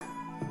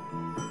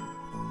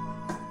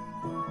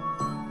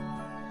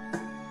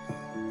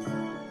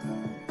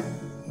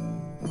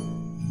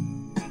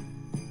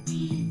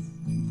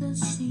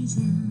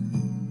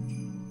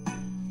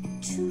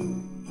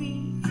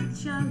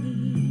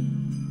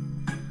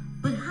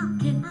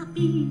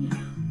be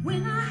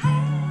when I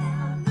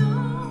have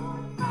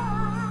nobody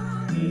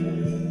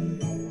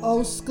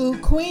Old school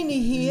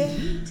Queenie here.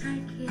 to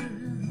take care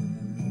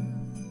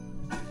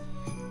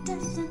of?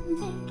 Doesn't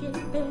make it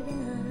better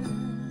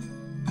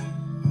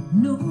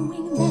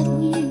knowing that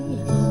we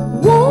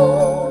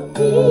won't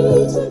be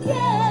together.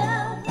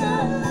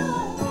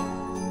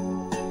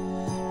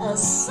 A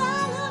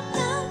silent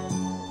night,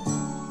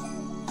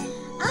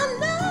 I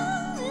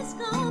know it's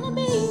gonna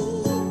be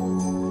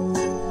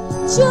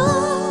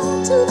joy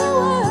to the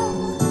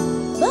world,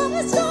 but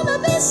it's gonna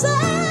be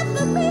sad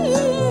for me.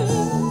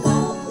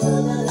 What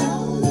will the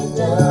lonely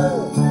do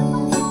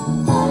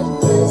at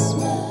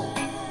Christmas?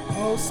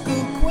 Old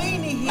school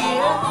Queenie here.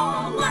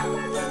 Oh, what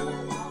will the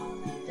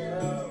lonely do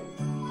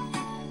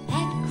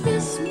at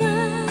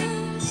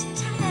Christmas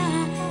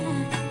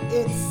time?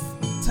 It's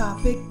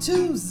Topic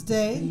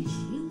Tuesday.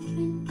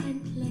 Children can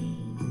play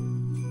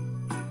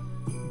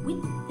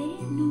with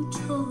their new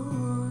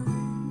toys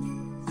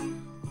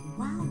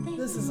while they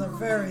This is a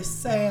very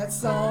sad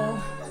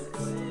song.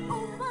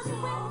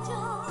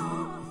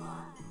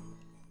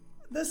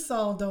 This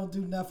song don't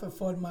do nothing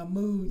for my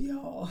mood,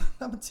 y'all.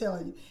 I'm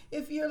telling you.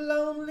 If you're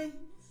lonely,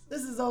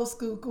 this is old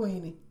school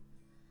Queenie.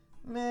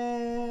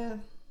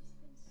 Man,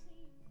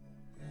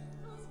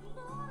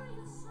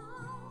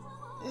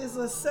 it's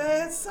a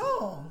sad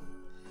song.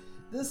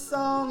 This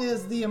song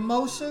is The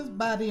Emotions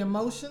by The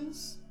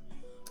Emotions.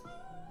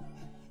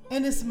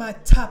 And it's my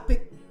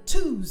Topic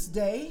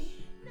Tuesday.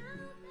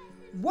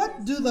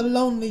 What do the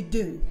lonely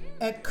do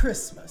at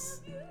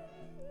Christmas?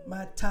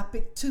 My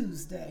Topic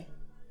Tuesday.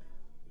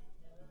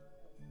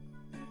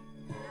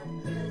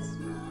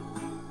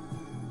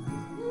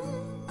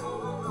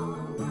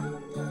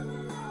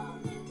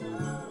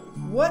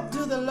 What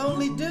do the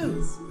lonely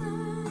do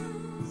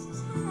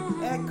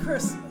at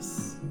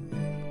Christmas?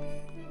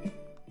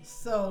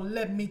 So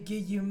let me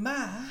give you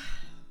my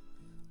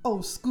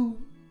old school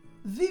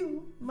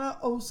view, my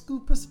old school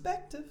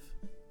perspective.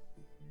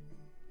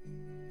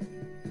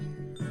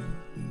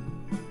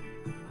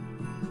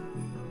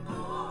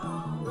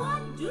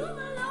 What do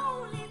the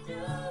lonely do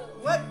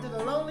What do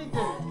the lonely do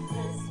at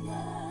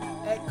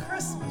Christmas? at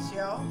Christmas,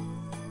 y'all?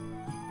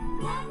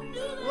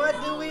 What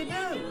What do we do?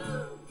 at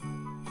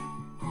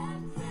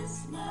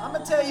Christmas? I'm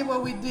going to tell you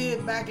what we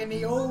did back in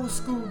the old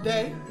school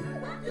day.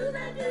 What do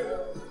they do?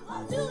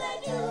 What do they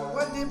do?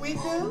 What did we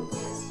do?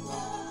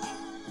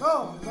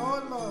 Oh,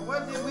 Lord, Lord,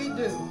 what did we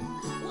do?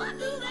 What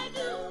do they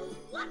do?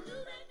 What do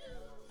they do?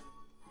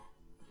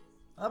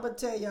 I'm going to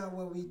tell y'all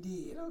what we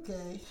did,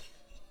 okay?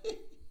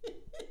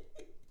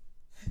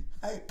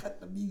 I cut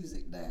the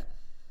music down.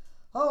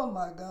 Oh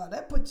my God,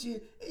 that put you,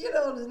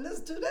 to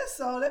listen to that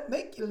song, that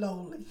make you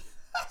lonely.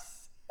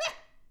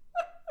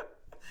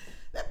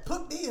 That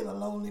put me in a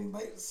lonely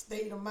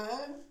state of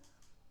mind.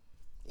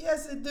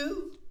 Yes, it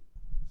do.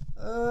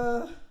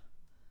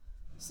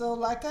 So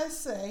like I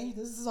say,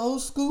 this is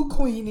old school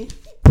Queenie.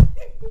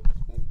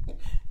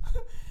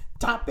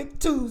 Topic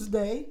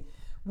Tuesday.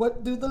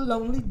 What do the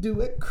lonely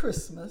do at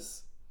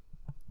Christmas?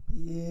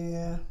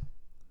 Yeah.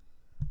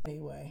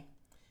 Anyway.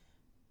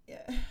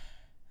 Yeah.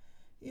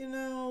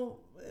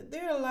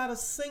 There are a lot of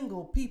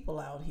single people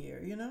out here,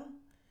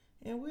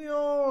 And we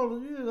all,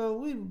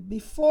 we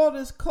before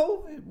this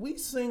COVID, we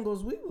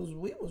singles, we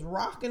was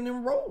rocking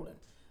and rolling.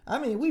 I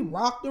mean, we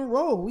rocked and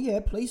rolled. We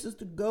had places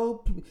to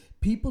go,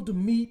 people to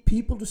meet,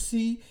 people to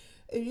see.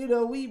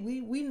 And, we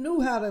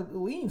knew how to.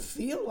 We didn't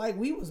feel like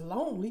we was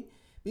lonely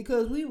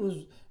because we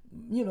was,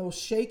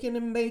 shaking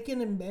and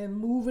making and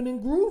moving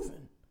and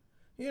grooving.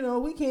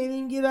 We can't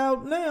even get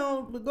out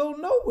now to go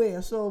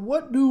nowhere. So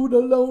what do the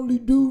lonely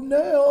do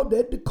now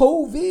that the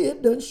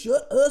COVID done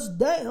shut us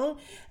down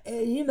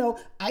and,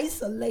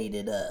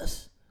 isolated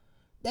us?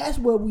 That's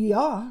where we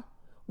are.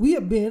 We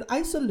have been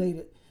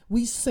isolated.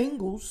 We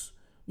singles,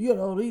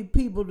 these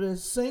people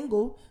that's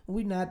single,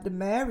 we not the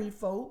married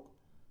folk.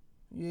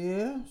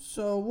 Yeah,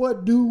 so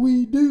what do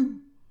we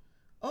do?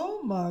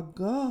 Oh my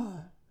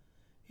God.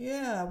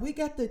 Yeah, we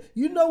got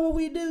what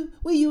we do?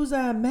 We use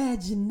our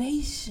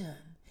imagination.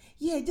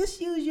 Yeah, just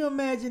use your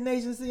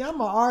imagination. See,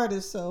 I'm an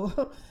artist,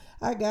 so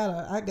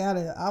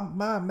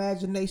my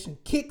imagination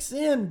kicks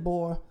in,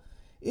 boy.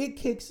 It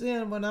kicks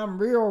in when I'm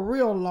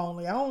real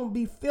lonely. I don't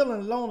be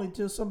feeling lonely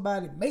till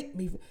something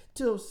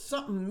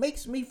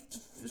makes me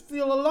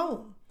feel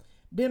alone.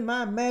 Then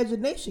my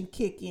imagination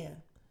kick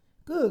in.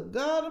 Good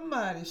God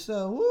Almighty.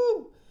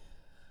 So,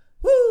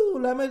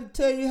 let me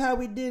tell you how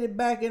we did it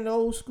back in the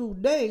old school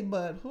day,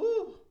 but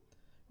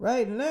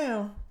right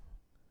now,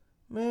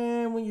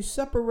 man, when you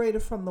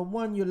separated from the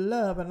one you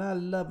love, and I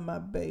love my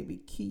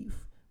baby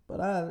Keith, but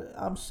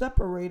I'm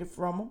separated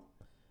from him.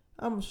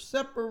 I'm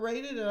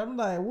separated, and I'm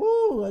like,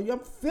 I'm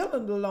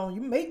feeling alone.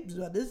 You make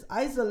this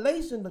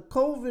isolation, the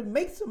COVID,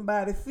 makes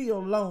somebody feel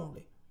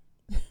lonely.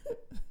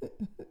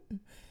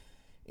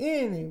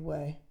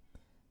 Anyway,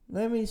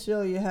 let me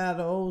show you how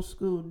the old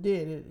school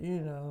did it.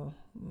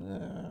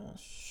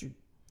 Shoot.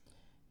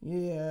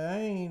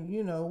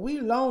 Yeah,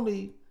 we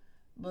lonely.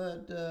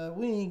 But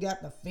we ain't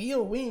got to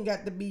feel. We ain't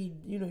got to be,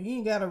 you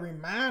ain't got to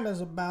remind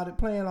us about it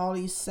playing all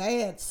these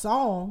sad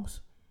songs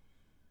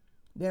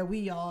that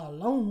we are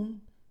alone.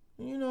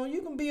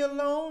 You can be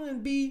alone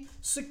and be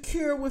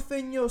secure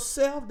within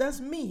yourself. That's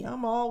me.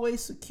 I'm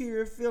always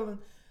secure,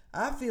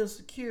 I feel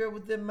secure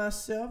within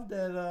myself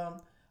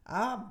that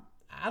I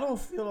don't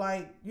feel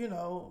like,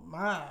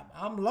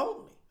 I'm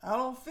lonely. I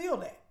don't feel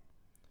that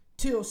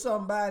till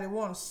somebody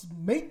wants to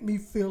make me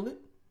feel it,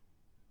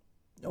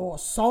 or a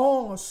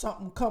song or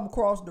something come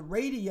across the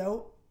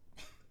radio.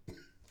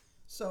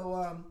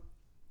 So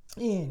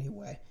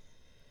anyway,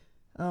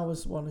 I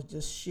always want to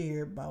just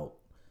share about,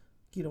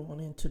 get on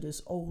into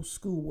this old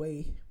school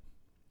way,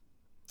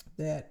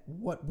 that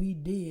what we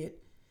did,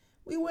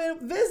 we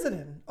went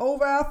visiting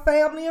over our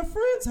family and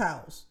friends'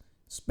 house,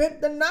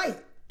 spent the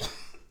night.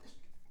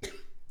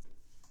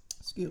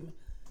 Excuse me.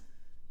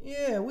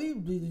 Yeah,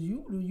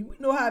 you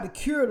know how to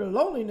cure the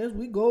loneliness.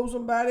 We go to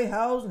somebody's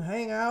house and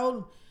hang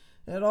out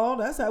and all.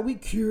 That's how we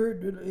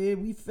cured it.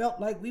 We felt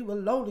like we were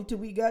lonely till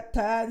we got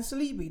tired and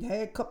sleepy.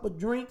 Had a couple of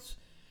drinks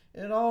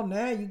and all.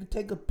 Now you can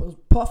take a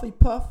puffy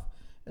puff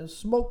and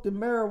smoke the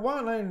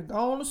marijuana and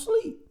go on to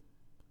sleep.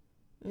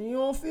 And you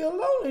don't feel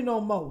lonely no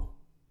more.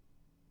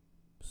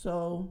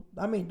 So,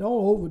 don't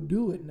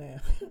overdo it now.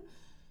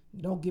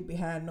 Don't get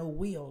behind no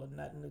wheel or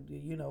nothing.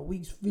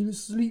 We feel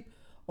asleep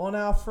on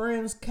our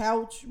friend's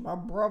couch. My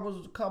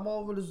brothers come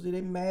over.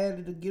 They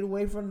mad to get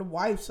away from the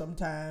wife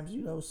sometimes.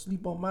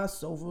 Sleep on my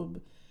sofa.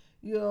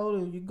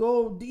 You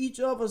go to each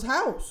other's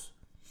house.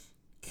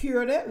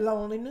 Cure that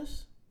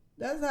loneliness.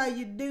 That's how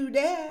you do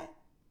that.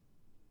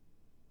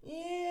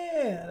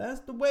 Yeah,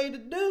 that's the way to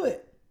do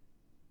it.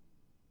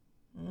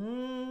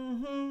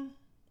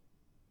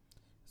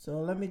 So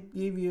let me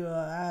give you an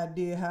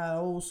idea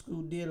how old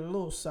school did a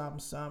little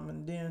something.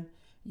 And then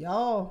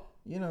y'all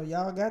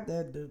got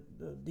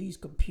these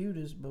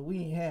computers, but we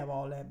ain't have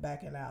all that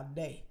back in our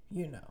day,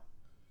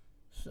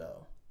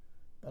 So,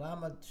 but I'm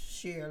going to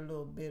share a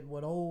little bit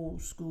what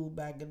old school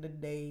back in the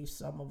day,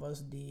 some of us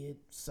did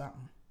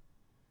something.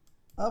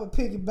 I'm going to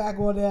piggyback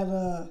on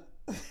that,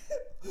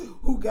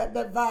 who got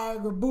that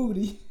Viagra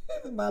booty?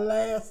 My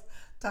last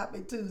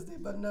topic Tuesday,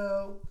 but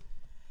no,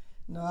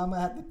 I'm going to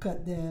have to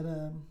cut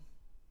that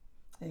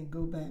and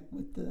go back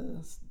with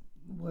the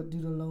what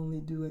do the lonely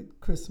do at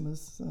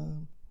Christmas.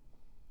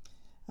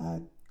 I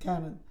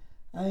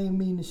ain't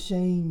mean to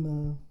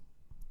shame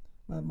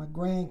my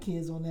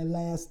grandkids on that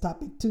last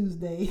topic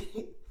Tuesday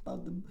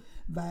about the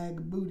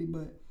Viagra booty,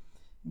 but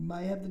you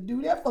might have to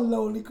do that for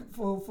lonely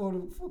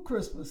for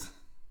Christmas.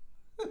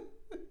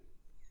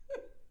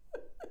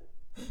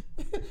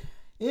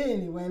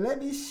 Anyway,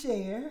 let me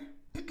share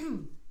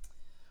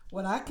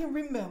what I can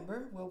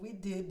remember, what we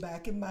did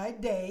back in my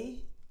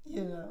day.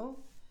 A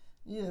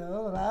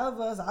lot of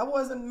us, I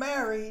wasn't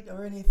married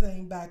or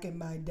anything back in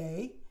my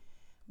day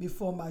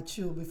before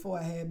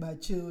I had my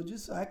children.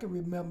 So I can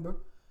remember,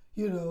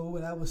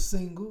 when I was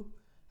single,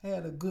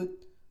 had a good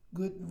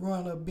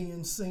run of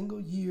being single,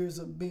 years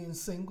of being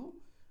single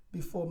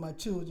before my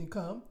children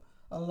come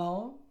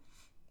along.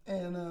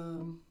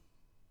 And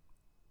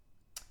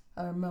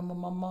I remember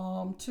my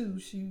mom too.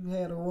 She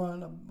had a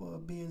run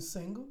of being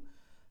single.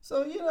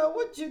 So,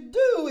 what you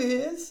do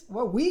is,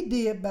 what we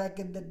did back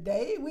in the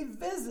day, we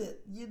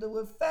visit,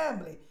 with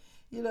family.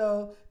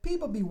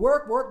 People be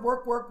work.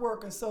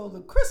 And so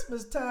the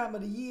Christmas time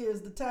of the year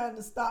is the time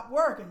to stop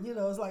working.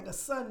 It's like a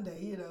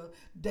Sunday,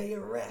 day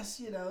of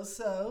rest,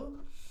 So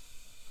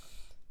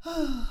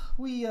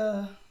we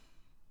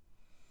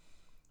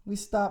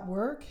stop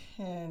work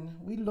and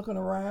we looking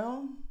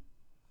around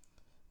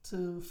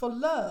for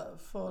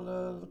love,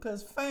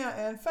 because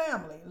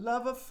family,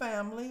 love of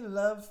family,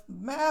 love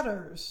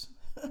matters.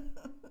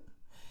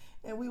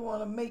 And we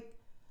want to make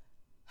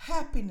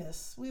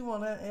happiness. We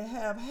want to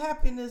have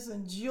happiness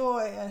and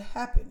joy and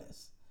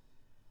happiness.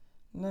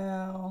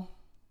 Now,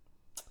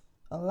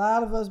 a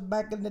lot of us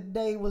back in the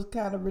day was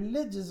kind of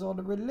religious, on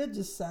the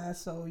religious side.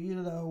 So,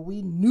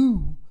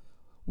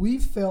 we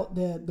felt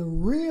that the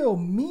real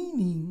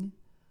meaning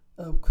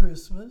of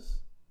Christmas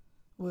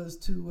was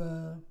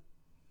to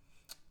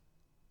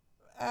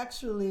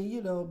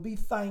actually, be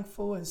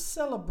thankful and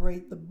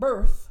celebrate the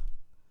birth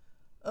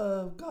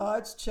of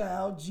God's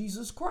child,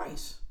 Jesus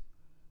Christ.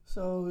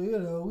 So,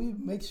 we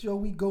make sure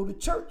we go to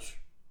church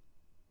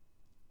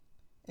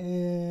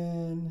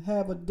and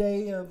have a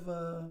day of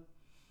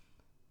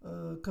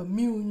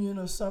communion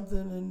or something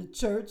in the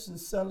church and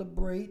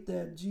celebrate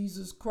that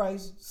Jesus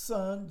Christ's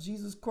son,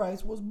 Jesus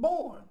Christ, was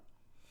born.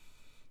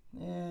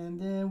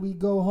 And then we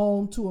go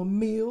home to a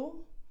meal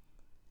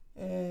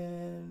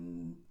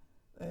and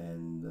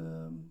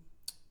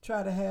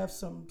try to have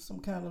some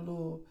kind of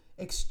little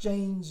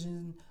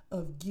exchanging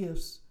of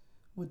gifts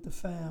with the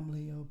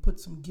family, or put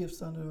some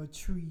gifts under a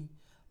tree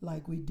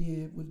like we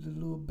did with the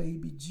little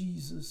baby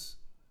Jesus,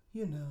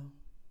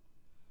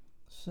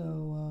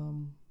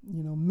 So,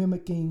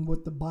 mimicking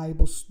what the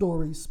Bible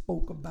story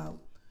spoke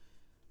about,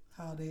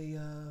 how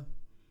the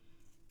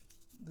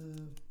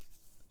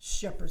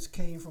shepherds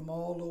came from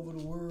all over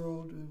the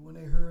world when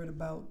they heard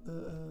about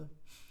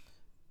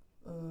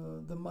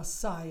the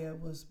Messiah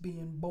was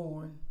being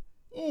born.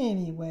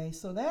 Anyway,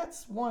 so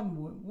that's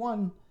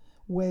one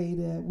way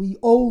that we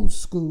old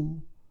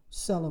school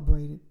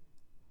celebrated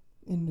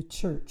in the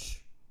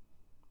church.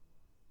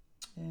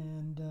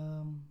 And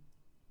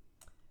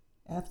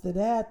after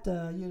that,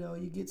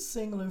 you get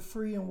single and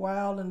free and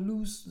wild and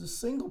loose. The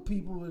single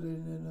people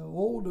and the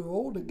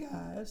older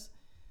guys,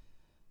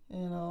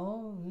 they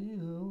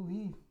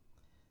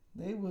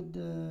would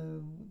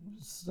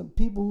some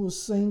people who were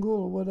single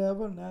or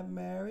whatever, not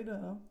married.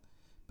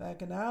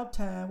 Back in our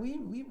time,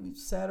 we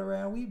sat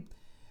around, we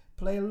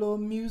play a little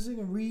music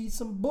and read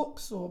some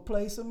books or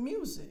play some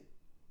music.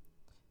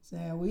 So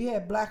we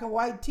had black and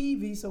white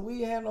TV, so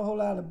we had a whole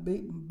lot of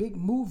big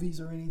movies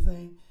or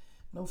anything.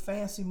 No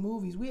fancy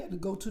movies. We had to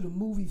go to the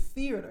movie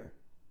theater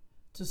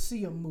to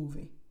see a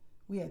movie.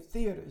 We had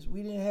theaters.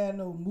 We didn't have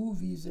no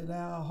movies in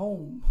our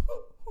home.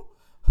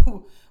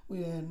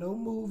 We had no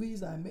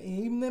movies.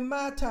 Even in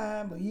my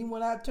time, but even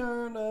when I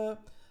turned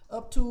up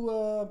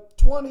to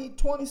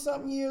 20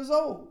 something years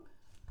old,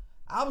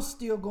 I was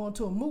still going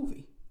to a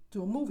movie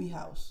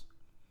house.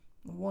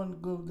 I wanted to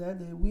go that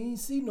day. We ain't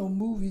see no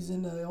movies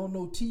on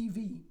no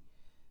TV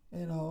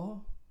and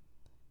all.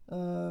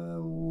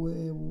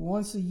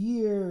 Once a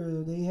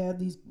year they had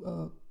these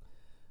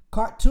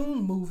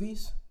cartoon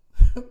movies,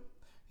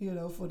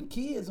 for the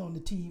kids on the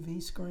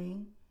TV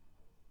screen.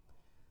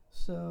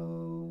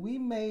 So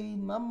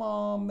my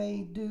mom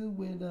made do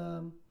with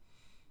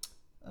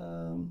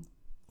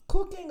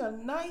cooking a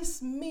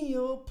nice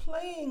meal,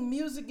 playing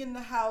music in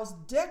the house,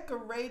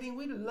 decorating.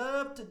 We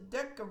love to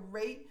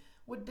decorate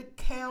with the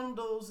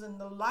candles and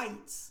the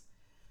lights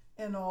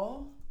and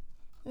all.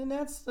 And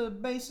that's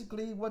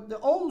basically what this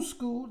is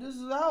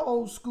our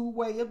old school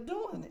way of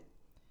doing it.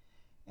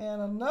 And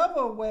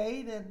another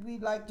way that we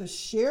like to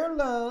share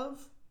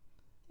love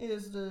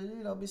is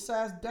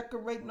besides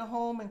decorating the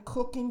home and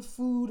cooking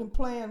food and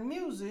playing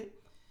music,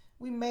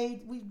 we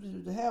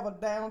have a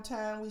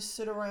downtime. We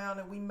sit around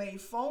and we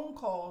made phone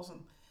calls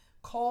and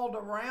called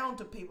around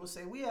to people.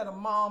 Say we had a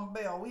mom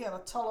bell. We had a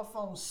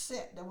telephone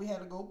set that we had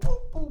to go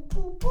boop boop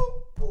boop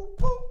boop boop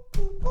boop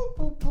boop boop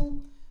boop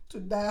boop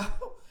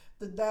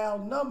to dial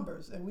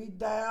numbers. And we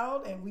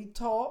dialed and we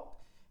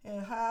talked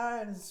and hi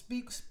and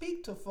speak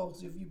to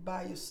folks. If you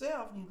by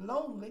yourself, you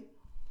lonely.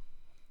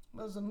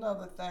 There's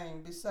another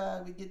thing.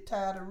 Besides, we get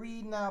tired of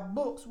reading our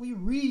books. We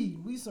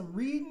read. We some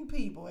reading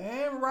people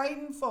and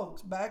writing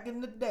folks. Back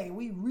in the day,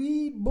 we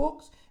read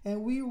books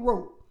and we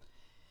wrote.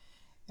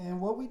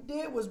 And what we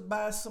did was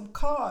buy some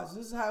cards.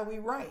 This is how we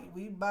write.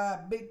 We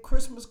buy big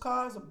Christmas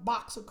cards, a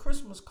box of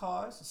Christmas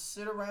cards,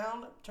 sit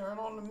around, turn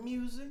on the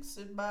music,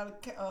 sit by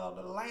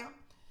the lamp,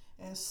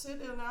 and sit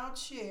in our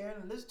chair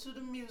and listen to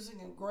the music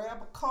and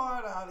grab a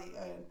card out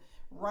and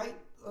write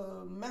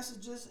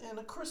messages in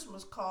a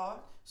Christmas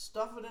card,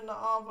 stuff it in the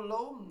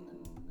envelope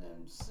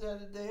and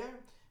set it there.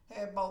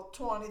 Had about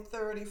 20,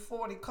 30,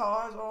 40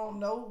 cards. I don't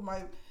know.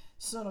 Might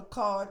send a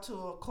card to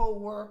a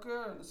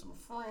co-worker and some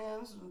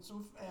friends and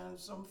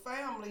some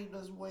family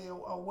that's way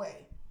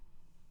away.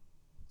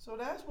 So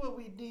that's what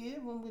we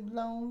did when we're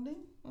lonely.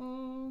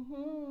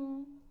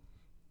 Mm-hmm.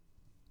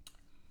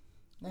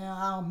 Now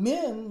our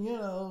men,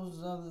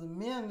 the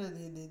men,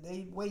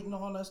 they waiting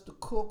on us to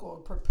cook or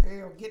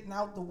prepare or getting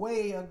out the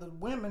way of the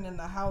women in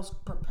the house,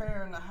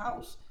 preparing the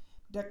house,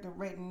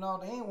 decorating and all.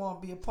 They ain't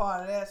want to be a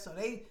part of that, so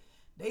they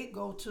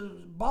go to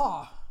the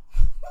bar.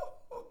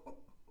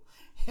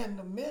 And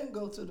the men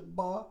go to the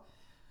bar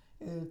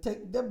and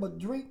take them a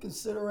drink and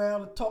sit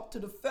around and talk to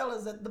the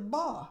fellas at the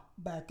bar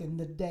back in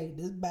the day.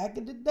 This back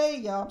in the day,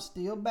 y'all. I'm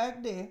still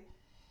back there.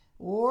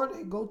 Or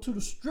they go to the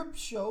strip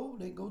show.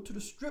 They go to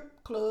the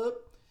strip club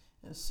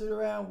and sit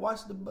around and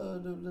watch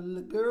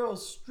the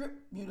girls strip,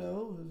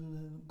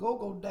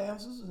 go-go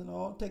dancers and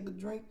all, take a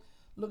drink,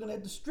 looking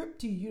at the strip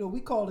tease.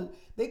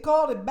 They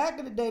called it, back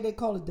in the day, they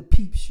called it the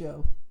peep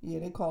show. Yeah,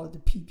 they call it the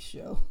peep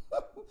show.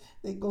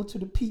 They go to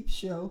the peep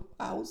show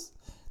house,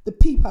 the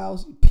peep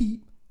house, you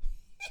peep.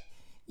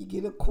 You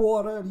get a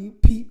quarter and you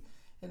peep,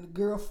 and the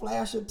girl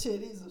flash her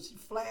titties or she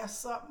flash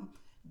something,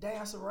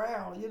 dance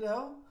around,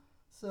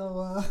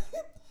 So,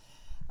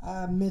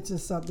 I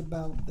mentioned something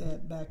about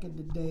that back in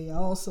the day. I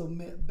also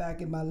meant back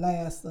in my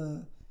last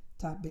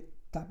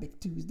topic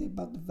Tuesday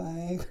about the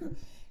Viagra,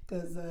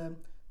 because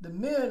the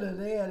men are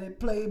there, they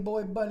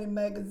Playboy Bunny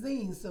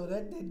magazine, so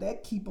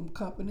that keep them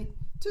company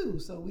too.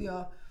 So we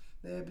are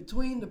there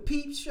between the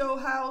Peep Show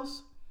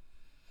house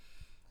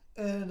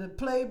and the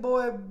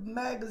Playboy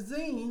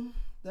magazine.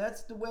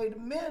 That's the way the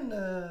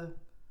men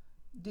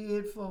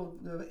did for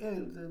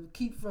to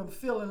keep from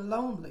feeling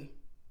lonely.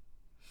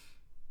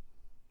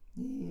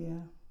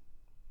 Yeah.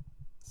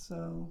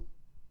 So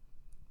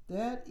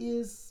that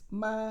is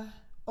my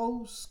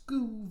old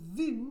school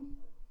view.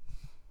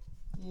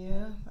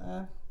 Yeah,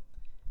 I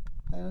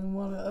don't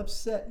want to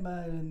upset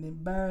and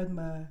embarrass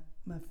my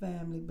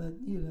family, but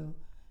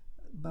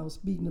about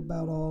speaking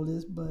about all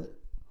this, but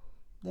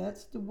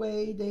that's the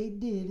way they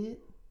did it,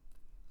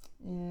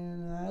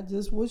 and I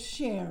just was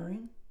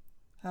sharing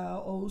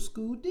how old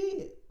school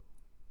did.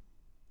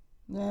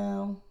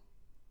 Now,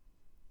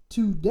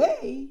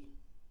 today,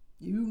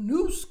 you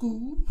new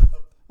school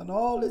and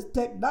all this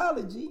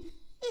technology,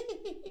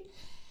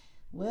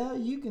 well,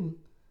 you can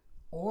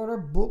order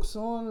books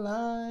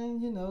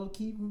online,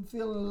 keep them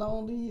feeling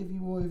lonely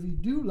if you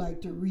do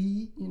like to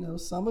read.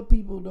 Some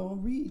people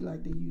don't read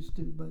like they used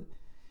to, but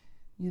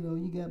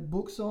you got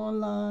books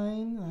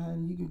online,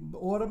 and you can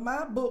order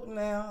my book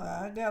now.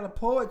 I got a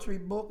poetry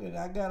book, and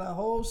I got a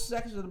whole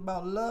section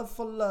about love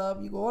for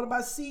love. You can order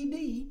my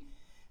CD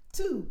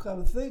too.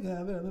 Come to think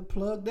of it, I'm gonna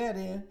plug that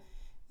in.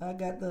 I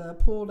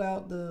pulled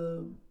out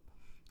the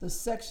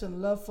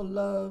section love for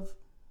love,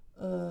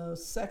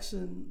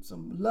 section,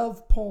 some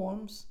love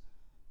poems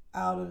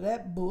out of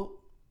that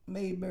book,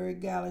 Mayberry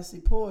Galaxy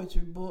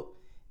Poetry book,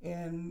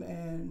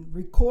 and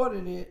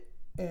recorded it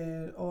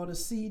on the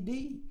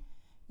CD.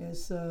 And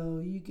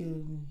so you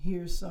can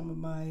hear some of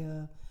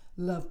my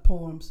love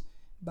poems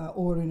by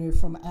ordering it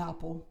from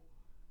Apple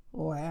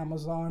or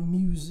Amazon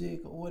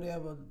Music or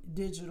whatever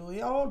digital.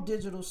 All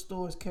digital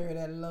stores carry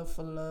that Love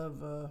for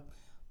Love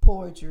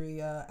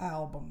poetry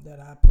album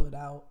that I put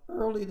out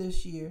early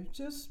this year,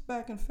 just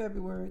back in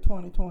February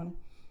 2020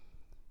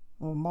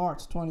 or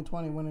March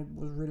 2020 when it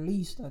was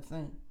released, I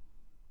think.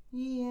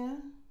 Yeah.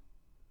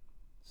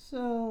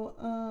 So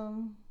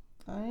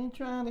I ain't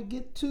trying to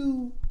get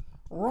too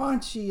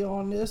raunchy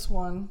on this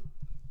one,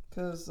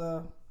 because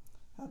I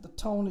have to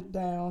tone it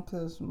down,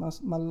 because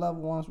my loved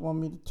ones want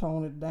me to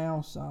tone it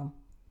down some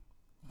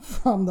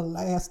from the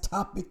last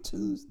Topic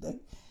Tuesday,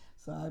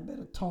 so I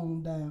better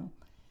tone down.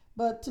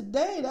 But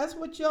today, that's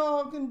what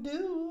y'all can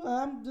do.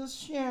 I'm just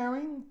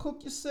sharing.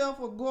 Cook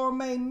yourself a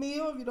gourmet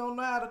meal if you don't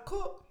know how to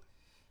cook.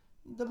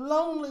 The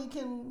lonely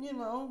can,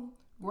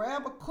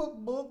 grab a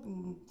cookbook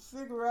and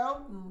figure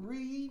out and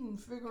read and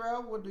figure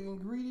out what the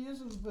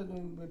ingredients is,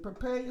 and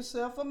prepare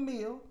yourself a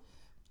meal.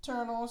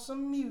 Turn on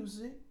some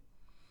music.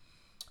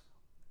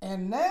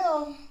 And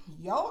now,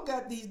 y'all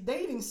got these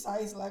dating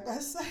sites, like I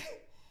say.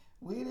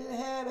 We didn't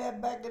have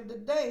that back in the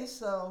day,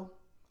 so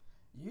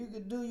you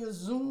could do your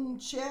Zoom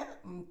chat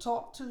and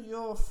talk to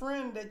your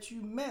friend that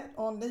you met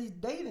on these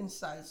dating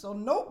sites. So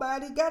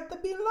nobody got to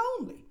be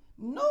lonely.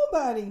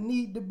 Nobody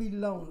need to be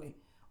lonely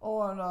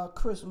on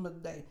Christmas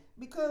Day,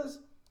 because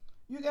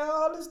you got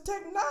all this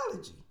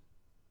technology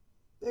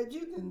that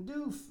you can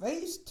do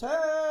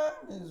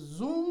FaceTime and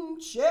Zoom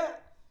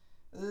chat.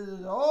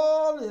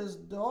 All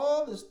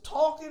this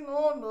talking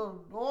on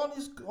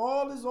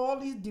all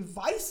these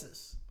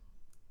devices.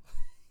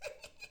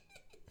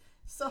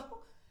 So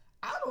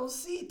I don't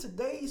see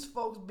today's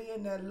folks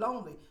being that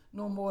lonely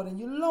no more than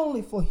you're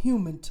lonely for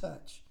human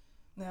touch.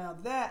 Now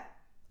that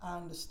I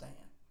understand.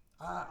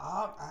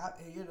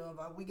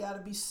 We got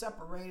to be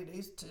separated.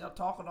 They're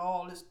talking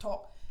all this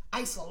talk,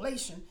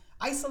 isolation,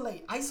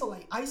 isolate,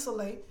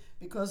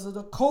 because of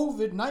the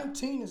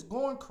COVID-19 is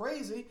going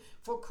crazy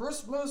for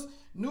Christmas,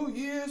 New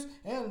Year's,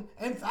 and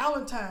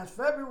Valentine's,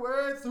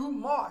 February through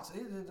March.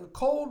 It's the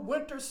cold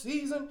winter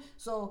season,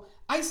 so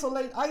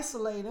isolate.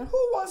 And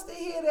who wants to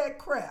hear that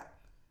crap?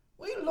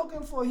 We're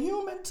looking for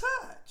human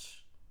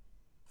touch.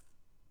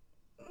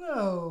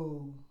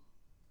 No.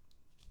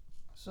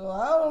 So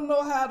I don't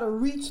know how to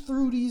reach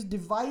through these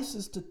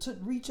devices to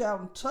reach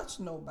out and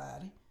touch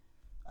nobody.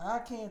 I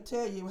can't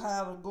tell you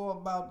how to go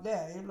about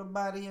that.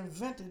 Everybody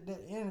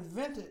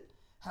invented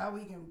how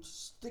we can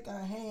stick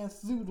our hand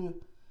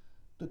through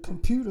the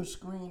computer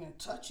screen and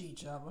touch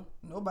each other.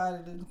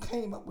 Nobody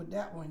came up with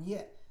that one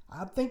yet.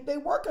 I think they're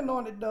working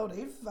on it though.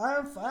 They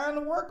find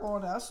to work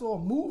on it. I saw a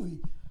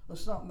movie or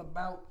something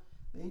about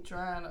they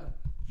trying to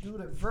do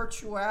the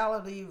virtual,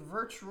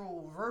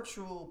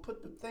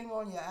 put the thing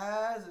on your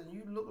eyes and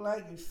you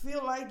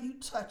feel like you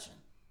touching.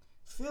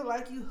 Feel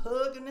like you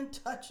hugging and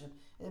touching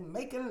and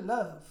making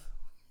love.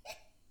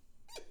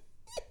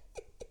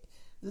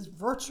 This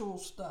virtual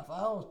stuff,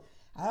 I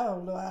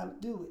don't know how to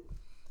do it.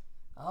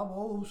 I'm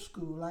old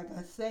school, like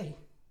I say.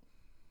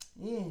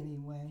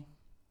 Anyway,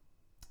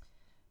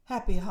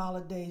 happy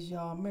holidays,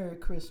 y'all. Merry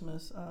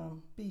Christmas.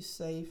 Be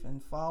safe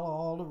and follow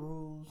all the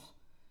rules.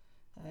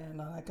 And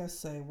like I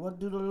say, what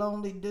do the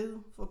lonely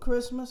do for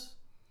Christmas?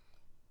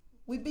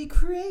 We be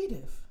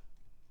creative.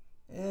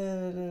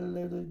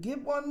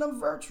 Get one of them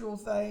virtual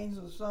things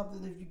or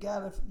something. If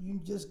you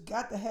just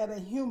got to have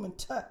that human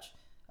touch.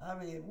 I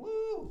mean,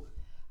 woo!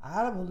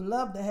 I would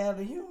love to have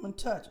a human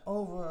touch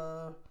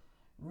over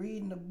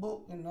reading a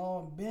book and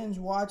binge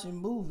watching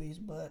movies.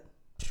 But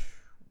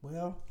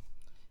well,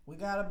 we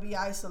gotta be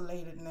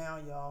isolated now,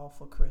 y'all,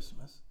 for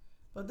Christmas.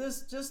 But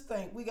just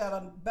think, we got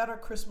a better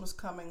Christmas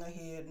coming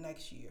ahead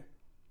next year.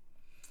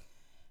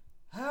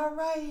 All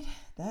right,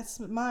 that's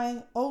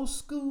my old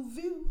school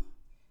view.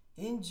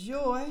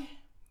 Enjoy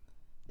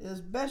as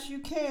best you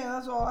can.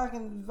 That's all I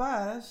can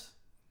advise.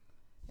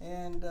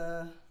 And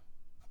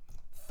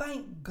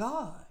thank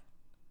God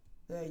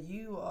that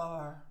you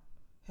are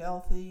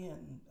healthy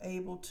and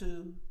able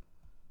to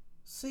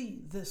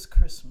see this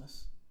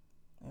Christmas.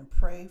 And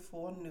pray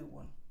for a new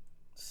one.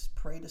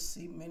 Pray to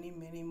see many,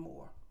 many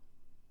more.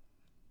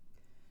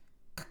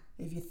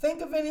 If you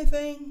think of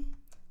anything,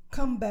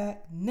 come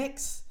back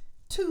next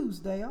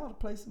Tuesday. I ought to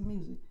play some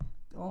music.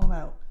 Go on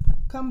out.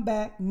 Come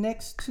back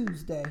next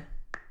Tuesday.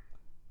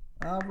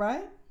 All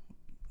right?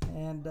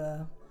 And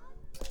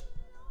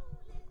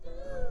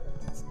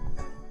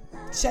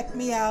check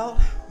me out.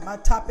 My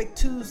Topic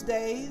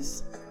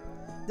Tuesdays.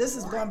 This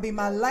is going to be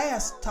my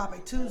last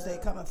Topic Tuesday,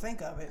 come to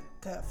think of it,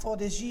 for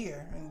this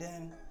year. And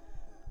then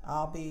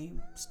I'll be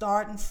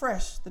starting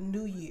fresh the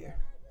new year.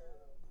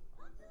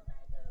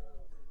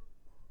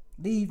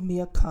 Leave me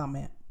a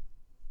comment.